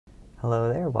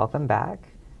Hello there, welcome back.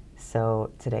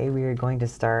 So today we are going to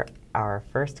start our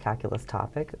first calculus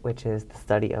topic, which is the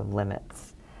study of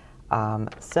limits.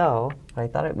 So what I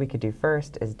thought we could do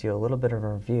first is do a little bit of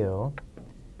a review.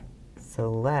 So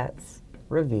let's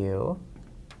review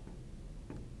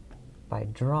by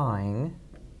drawing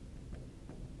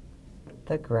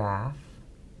the graph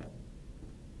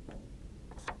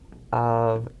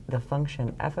of the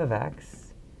function f of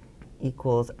x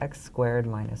equals x squared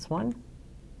minus 1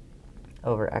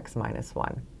 over x minus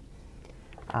 1.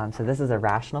 So this is a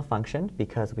rational function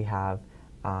because we have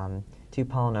two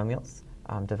polynomials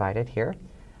divided here.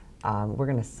 We're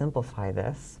going to simplify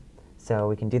this. So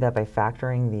we can do that by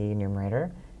factoring the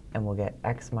numerator, and we'll get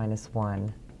x minus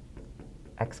 1,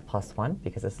 x plus 1,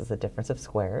 because this is a difference of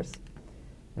squares.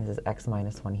 This is x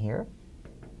minus 1 here.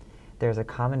 There's a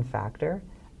common factor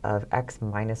of x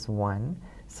minus 1,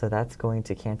 so that's going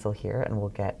to cancel here, and we'll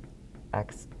get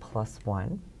x plus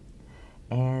 1.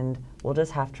 And we'll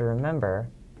just have to remember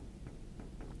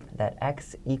that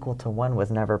x equal to 1 was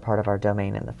never part of our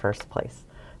domain in the first place.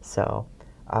 So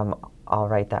I'll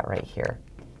write that right here.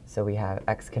 So we have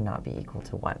x cannot be equal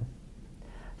to 1.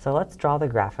 So let's draw the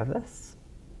graph of this.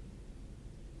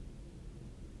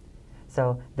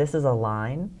 So this is a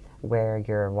line where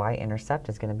your y-intercept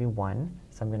is going to be 1.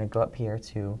 So I'm going to go up here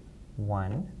to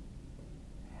 1.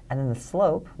 And then the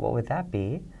slope, what would that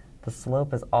be? The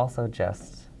slope is also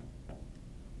just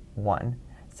 1.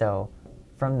 So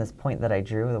from this point that I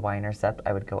drew, the y-intercept,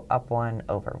 I would go up 1,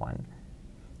 over 1.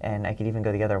 And I could even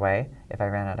go the other way. If I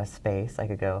ran out of space, I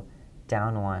could go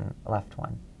down 1, left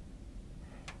 1.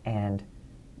 And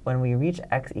when we reach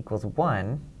x equals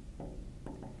 1,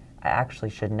 I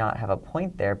actually should not have a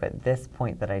point there, but this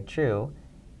point that I drew,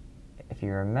 if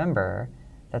you remember,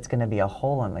 that's going to be a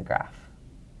hole in the graph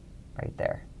right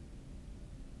there.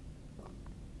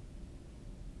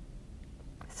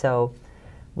 So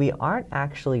we aren't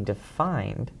actually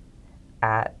defined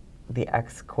at the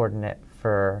x-coordinate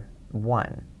for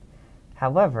 1.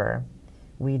 However,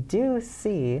 we do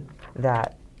see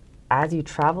that as you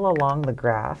travel along the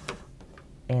graph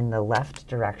in the left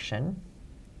direction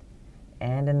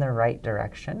and in the right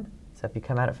direction, so if you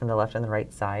come at it from the left and the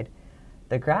right side,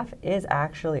 the graph is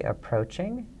actually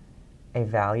approaching a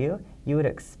value. You would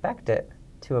expect it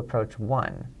to approach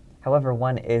 1. However,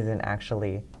 1 isn't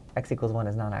actually, x equals 1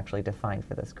 is not actually defined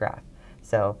for this graph.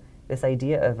 So this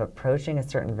idea of approaching a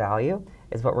certain value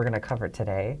is what we're going to cover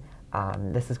today.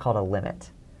 This is called a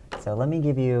limit. So let me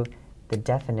give you the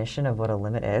definition of what a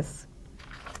limit is.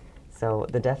 So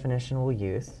the definition we'll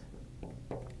use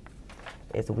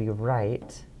is we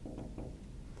write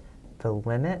the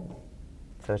limit,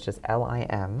 so it's just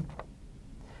LIM,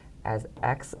 as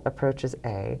x approaches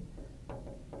a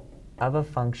of a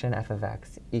function f of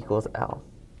x equals L.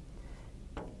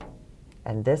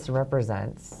 And this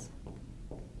represents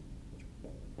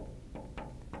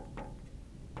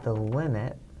the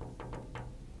limit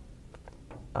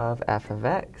of f of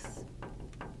x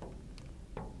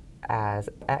as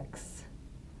x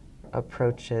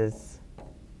approaches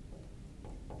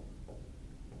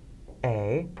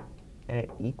a, and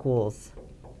it equals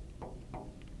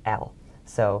L.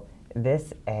 So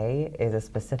this a is a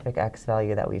specific x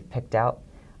value that we've picked out,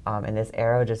 and this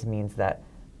arrow just means that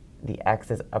the x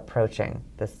is approaching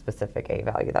the specific a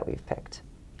value that we've picked.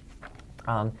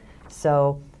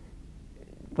 So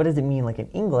what does it mean like in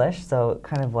English? So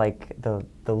kind of like the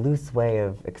loose way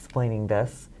of explaining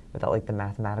this without like the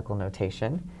mathematical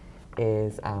notation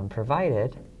is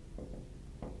provided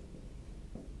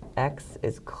x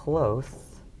is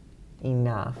close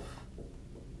enough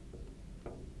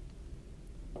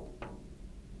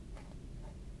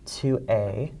to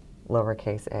a,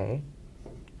 lowercase a,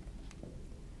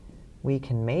 we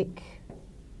can make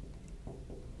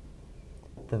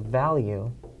the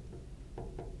value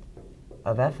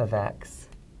of f of x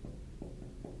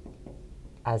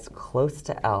as close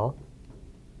to L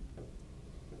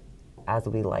as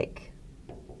we like.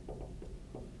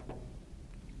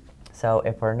 So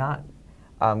if we're not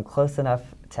close enough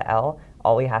to L,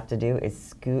 all we have to do is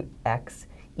scoot x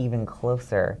even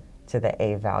closer to the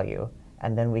a value,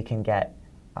 and then we can get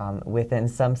within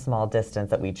some small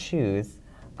distance that we choose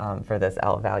for this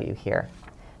L value here.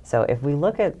 So if we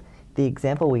look at the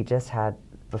example we just had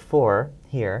before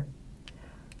here,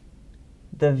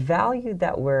 the value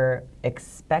that we're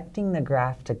expecting the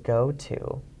graph to go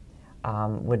to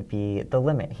would be the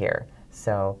limit here.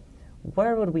 So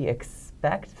where would we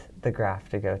expect the graph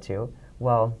to go to?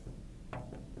 Well,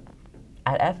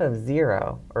 at f of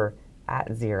 0, or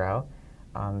at 0,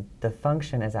 the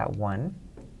function is at 1.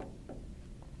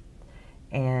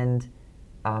 And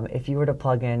if you were to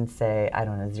plug in, say, I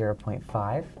don't know,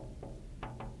 0.5,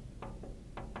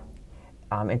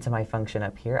 into my function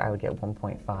up here, I would get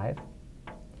 1.5.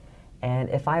 And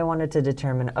if I wanted to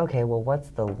determine, okay, well, what's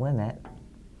the limit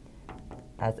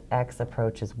as x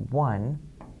approaches 1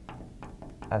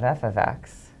 of f of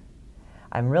x,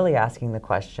 I'm really asking the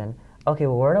question, okay,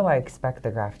 well, where do I expect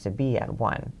the graph to be at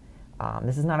 1?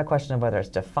 This is not a question of whether it's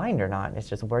defined or not. It's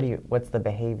just what's the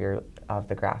behavior of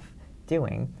the graph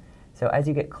doing? So as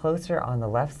you get closer on the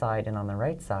left side and on the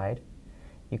right side,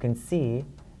 you can see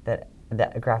that the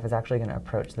graph is actually going to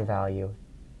approach the value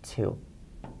 2.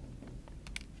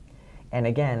 And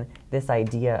again, this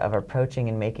idea of approaching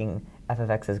and making f of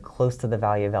x as close to the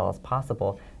value of L as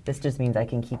possible, this just means I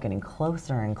can keep getting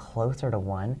closer and closer to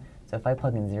 1. So if I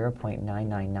plug in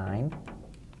 0.999,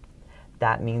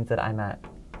 that means that I'm at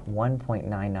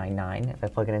 1.999 if I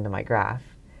plug it into my graph.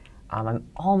 I'm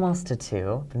almost to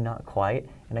 2, but not quite.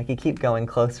 And I can keep going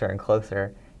closer and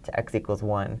closer to x equals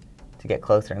 1 to get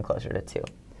closer and closer to 2.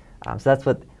 So that's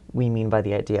what we mean by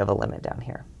the idea of a limit down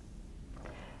here.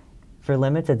 For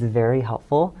limits, it's very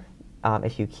helpful,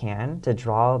 if you can, to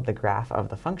draw the graph of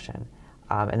the function.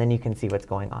 And then you can see what's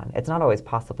going on. It's not always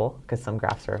possible, because some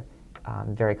graphs are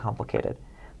very complicated.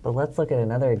 But let's look at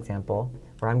another example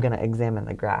where I'm going to examine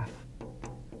the graph.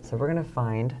 So we're going to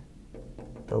find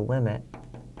the limit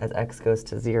as x goes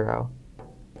to 0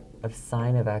 of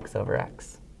sine of x over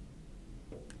x.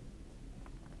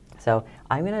 So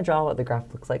I'm going to draw what the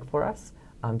graph looks like for us.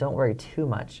 Don't worry too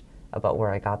much about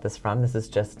where I got this from. This is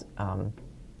just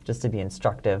to be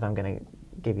instructive. I'm going to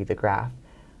give you the graph.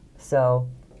 So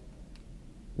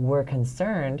we're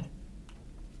concerned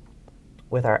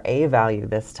with our a value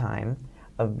this time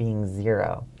of being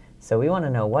 0. So we want to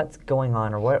know what's going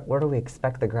on, or where do we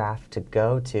expect the graph to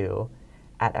go to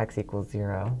at x equals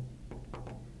 0.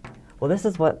 Well, this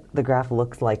is what the graph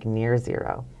looks like near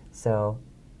 0. So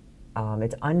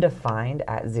it's undefined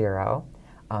at 0.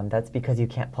 That's because you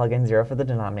can't plug in 0 for the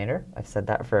denominator. I've said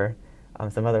that for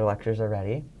some other lectures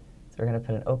already. So we're going to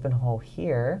put an open hole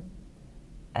here,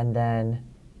 and then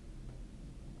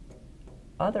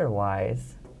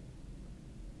otherwise,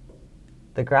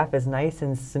 the graph is nice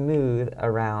and smooth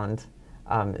around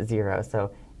 0.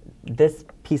 So this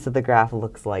piece of the graph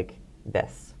looks like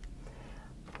this.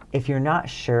 If you're not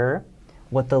sure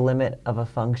what the limit of a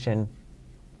function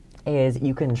is,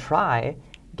 you can try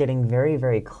getting very,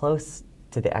 very close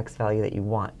to the x value that you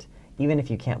want, even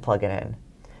if you can't plug it in.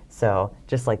 So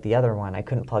just like the other one, I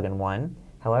couldn't plug in 1.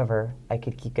 However, I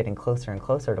could keep getting closer and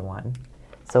closer to 1.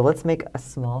 So let's make a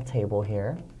small table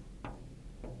here.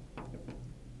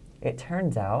 It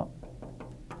turns out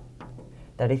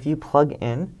that if you plug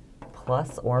in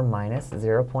plus or minus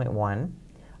 0.1,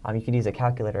 you could use a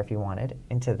calculator if you wanted,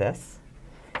 into this,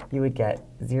 you would get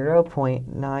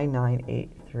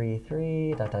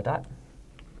 0.99833 ...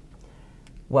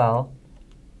 Well,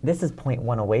 this is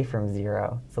 0.1 away from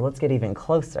 0, so let's get even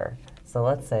closer. So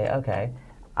let's say, okay,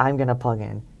 I'm going to plug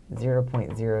in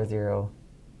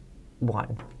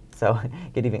 0.001. So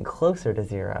get even closer to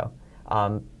 0.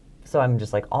 So I'm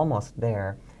just like almost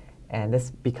there. And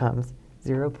this becomes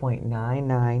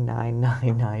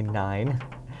 0.999999 ...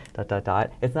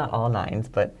 It's not all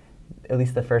 9s, but at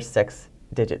least the first 6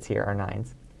 digits here are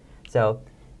 9s. So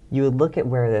you would look at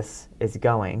where this is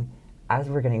going. As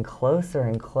we're getting closer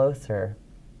and closer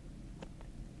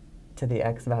to the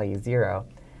x value 0,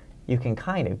 you can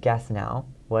kind of guess now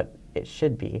what it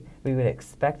should be. We would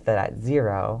expect that at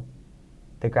 0,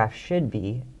 the graph should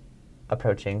be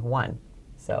approaching 1.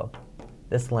 So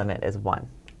this limit is 1.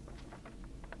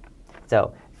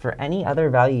 So for any other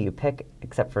value you pick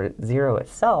except for 0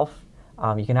 itself,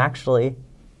 you can actually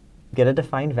get a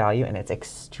defined value, and it's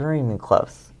extremely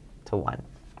close to 1.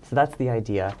 So that's the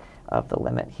idea of the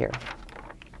limit here.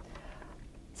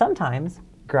 Sometimes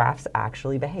graphs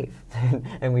actually behave,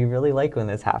 and we really like when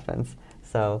this happens.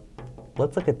 So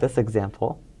let's look at this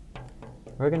example.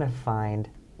 We're going to find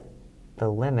the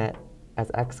limit as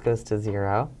x goes to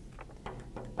 0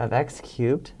 of x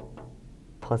cubed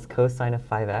plus cosine of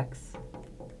 5x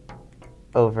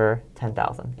over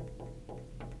 10,000.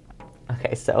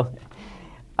 Okay, so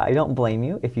I don't blame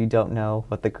you if you don't know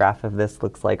what the graph of this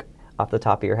looks like off the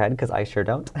top of your head, because I sure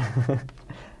don't.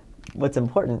 What's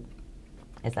important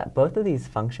is that both of these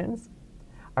functions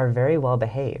are very well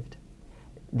behaved.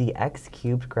 The x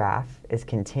cubed graph is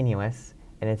continuous,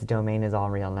 and its domain is all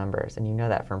real numbers, and you know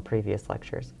that from previous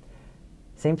lectures.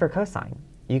 Same for cosine.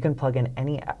 You can plug in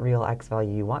any real x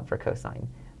value you want for cosine,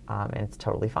 and it's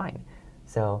totally fine.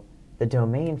 So the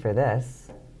domain for this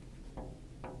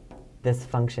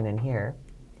function in here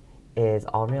is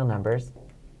all real numbers,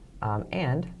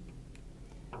 and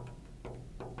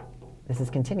this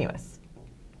is continuous.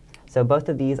 So both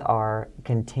of these are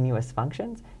continuous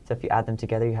functions. So if you add them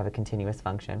together, you have a continuous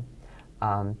function.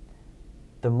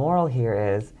 The moral here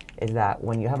is that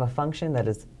when you have a function that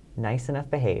is nice enough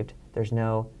behaved, there's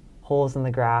no holes in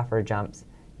the graph or jumps,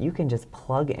 you can just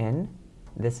plug in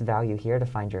this value here to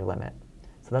find your limit.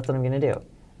 So that's what I'm going to do.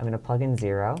 I'm going to plug in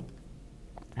 0,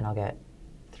 and I'll get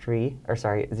 0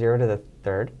 to the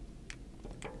third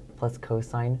plus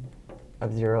cosine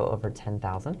of 0 over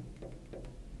 10,000.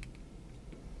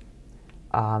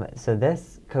 So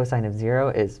this cosine of 0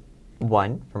 is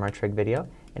 1 from our trig video,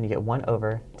 and you get 1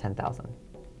 over 10,000.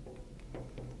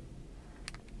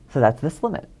 So that's this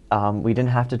limit. We didn't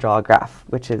have to draw a graph,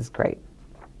 which is great.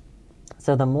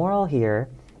 So the moral here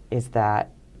is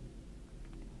that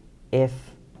if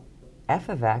f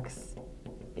of x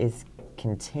is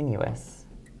continuous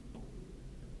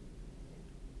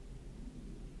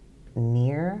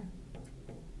near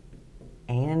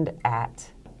and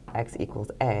at x equals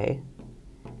a,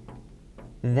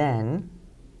 then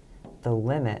the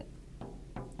limit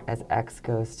as x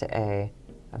goes to a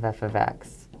of f of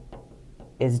x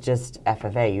is just f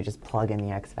of a. You just plug in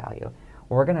the x value.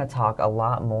 We're going to talk a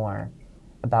lot more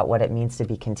about what it means to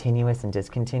be continuous and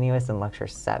discontinuous in lecture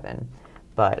 7.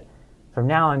 But from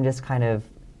now, I'm just kind of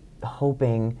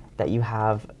hoping that you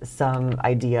have some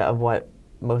idea of what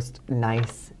most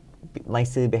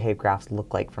nicely behaved graphs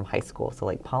look like from high school. So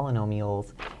like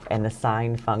polynomials and the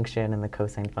sine function and the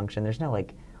cosine function, there's no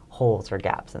like holes or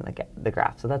gaps in the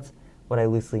graph. So that's what I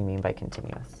loosely mean by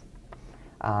continuous.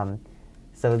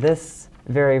 So this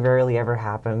very rarely ever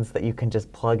happens, that you can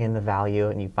just plug in the value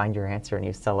and you find your answer and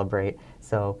you celebrate.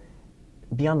 So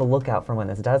be on the lookout for when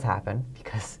this does happen,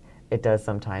 because it does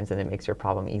sometimes and it makes your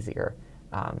problem easier.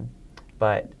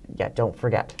 But yeah, don't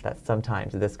forget that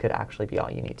sometimes this could actually be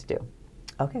all you need to do.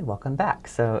 Okay, welcome back.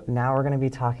 So now we're going to be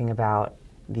talking about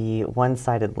the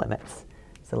one-sided limits.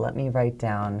 So let me write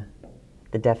down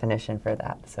the definition for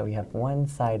that. So we have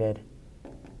one-sided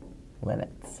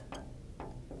limits.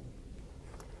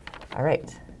 All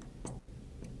right.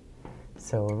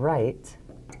 So write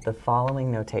the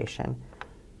following notation.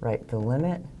 Write the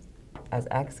limit as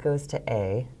x goes to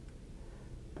a,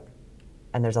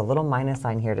 and there's a little minus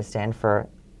sign here to stand for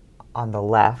on the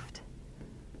left,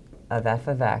 of f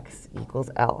of x equals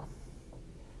L,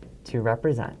 to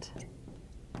represent.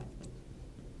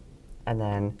 And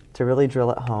then to really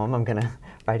drill it home, I'm going to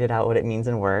write it out what it means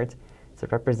in words. So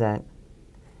represent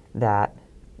that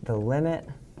the limit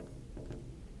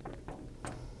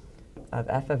of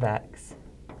f of x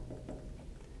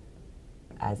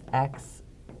as x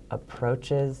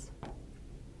approaches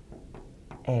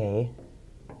a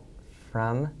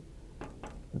from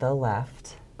the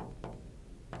left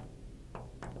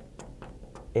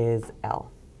is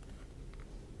L.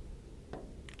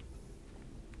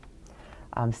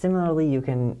 Similarly, you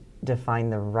can define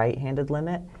the right-handed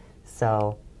limit.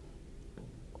 So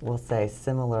we'll say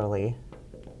similarly,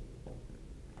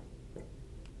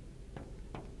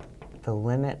 the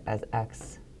limit as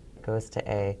x goes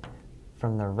to a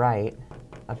from the right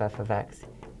of f of x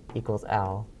equals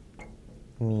L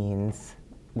means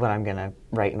what I'm going to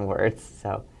write in words.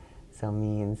 So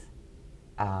means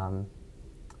the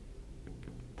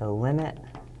limit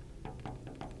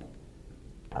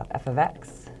of f of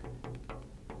x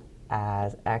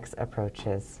as x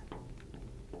approaches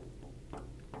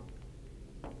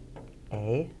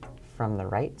a from the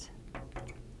right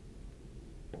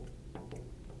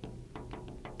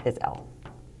is L.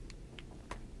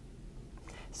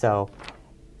 So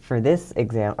for this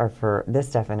exam, or for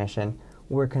this definition,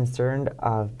 we're concerned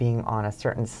of being on a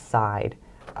certain side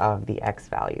of the x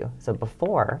value. So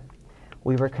before,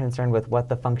 we were concerned with what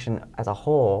the function as a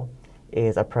whole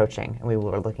is approaching, and we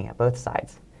were looking at both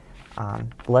sides.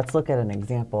 Let's look at an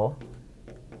example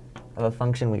of a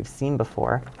function we've seen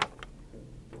before.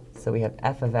 So we have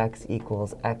f of x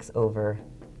equals x over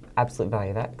absolute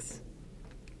value of x.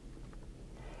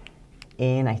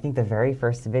 In, I think, the very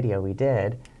first video we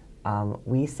did,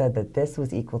 we said that this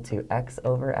was equal to x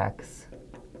over x,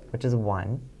 which is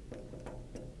 1,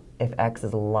 if x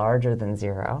is larger than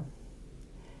 0.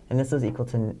 And this was equal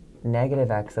to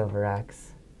negative x over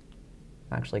x.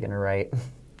 I'm actually going to write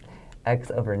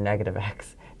x over negative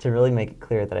x to really make it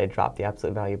clear that I dropped the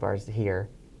absolute value bars here.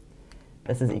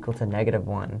 This is equal to negative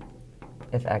 1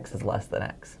 if x is less than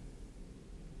x.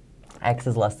 X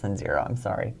is less than 0, I'm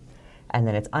sorry. And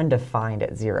then it's undefined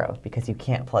at 0 because you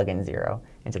can't plug in 0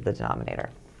 into the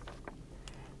denominator.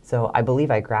 So I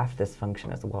believe I graphed this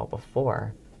function as well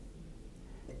before.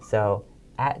 So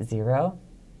at 0,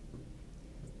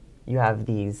 you have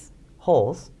these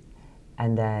holes,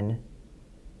 and then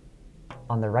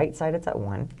on the right side it's at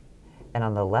 1, and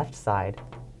on the left side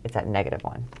it's at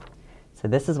 -1. So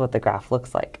this is what the graph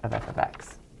looks like of f of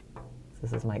x. So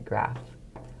this is my graph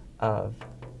of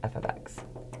f of x.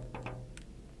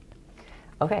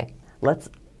 Okay, let's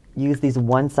use these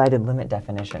one-sided limit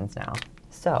definitions now.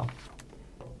 So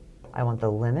I want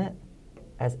the limit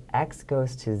as x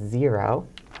goes to 0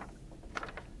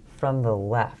 from the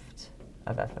left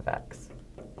of f of x.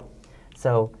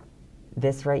 So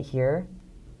this right here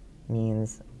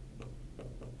means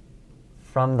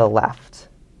from the left.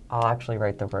 I'll actually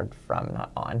write the word from,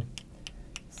 not on.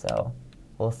 So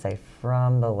we'll say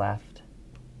from the left.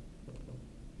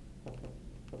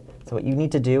 So what you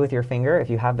need to do with your finger, if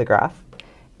you have the graph,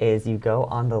 is you go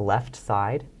on the left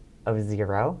side of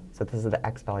 0. So this is the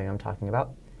x value I'm talking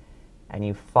about. And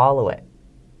you follow it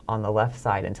on the left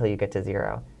side until you get to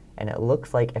 0. And it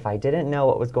looks like, if I didn't know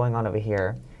what was going on over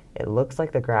here, it looks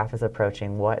like the graph is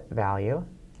approaching what value?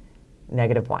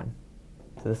 -1.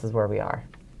 So this is where we are.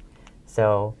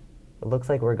 So it looks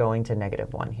like we're going to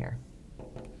 -1 here.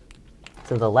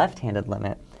 So the left-handed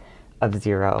limit of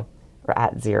 0, or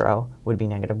at 0, would be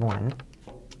 -1.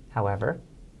 However,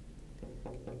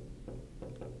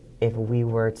 if we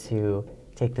were to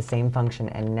take the same function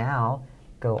and now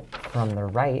go from the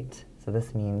right, so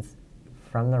this means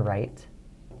from the right,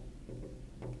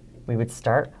 we would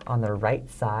start on the right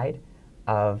side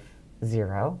of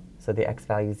 0, so the x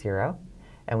value is 0,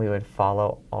 and we would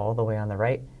follow all the way on the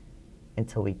right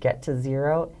until we get to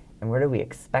 0. And where do we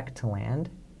expect to land?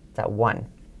 It's at 1.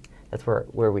 That's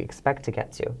where we expect to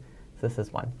get to. So this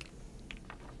is 1.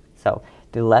 So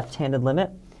the left-handed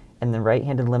limit and the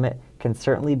right-handed limit can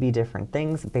certainly be different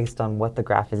things based on what the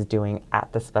graph is doing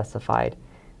at the specified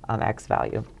x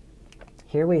value.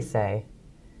 Here we say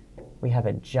we have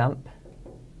a jump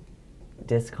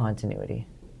discontinuity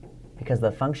because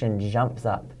the function jumps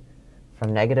up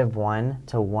from -1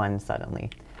 to 1 suddenly.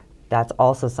 That's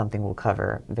also something we'll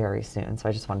cover very soon, so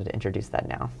I just wanted to introduce that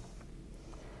now.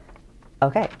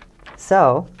 Okay,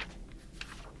 so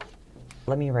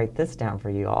let me write this down for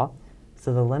you all.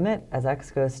 So the limit as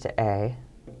x goes to a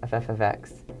of f of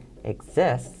x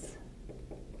exists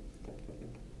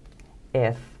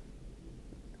if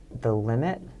the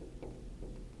limit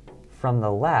from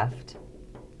the left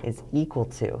is equal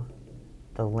to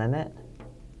the limit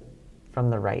from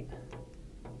the right.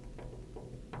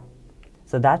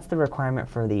 So that's the requirement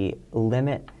for the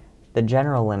limit, the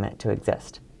general limit, to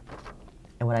exist.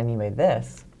 And what I mean by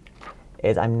this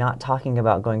is I'm not talking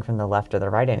about going from the left or the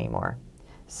right anymore.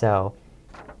 So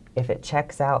if it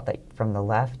checks out that from the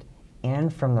left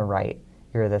and from the right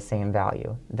you're the same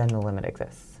value, then the limit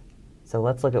exists. So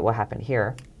let's look at what happened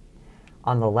here.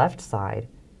 On the left side,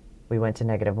 we went to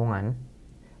 -1,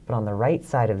 but on the right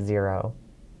side of 0,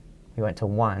 we went to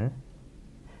 1.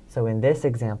 So in this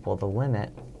example, the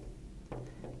limit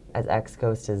as x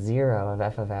goes to 0 of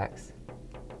f of x,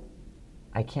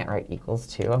 I can't write equals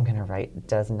to, I'm going to write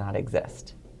does not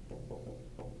exist.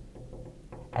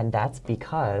 And that's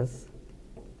because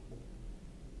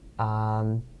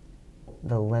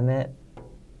the limit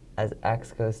as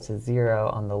x goes to 0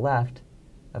 on the left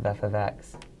of f of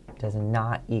x does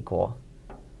not equal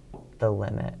the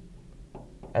limit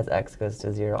as x goes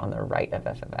to 0 on the right of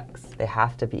f of x. They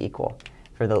have to be equal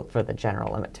for the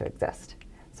general limit to exist.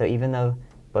 So even though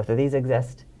both of these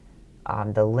exist,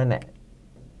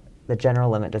 the general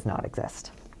limit does not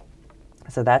exist.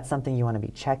 So that's something you want to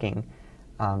be checking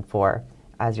for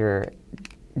as you're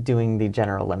doing the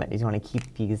general limit. You want to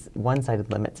keep these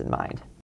one-sided limits in mind.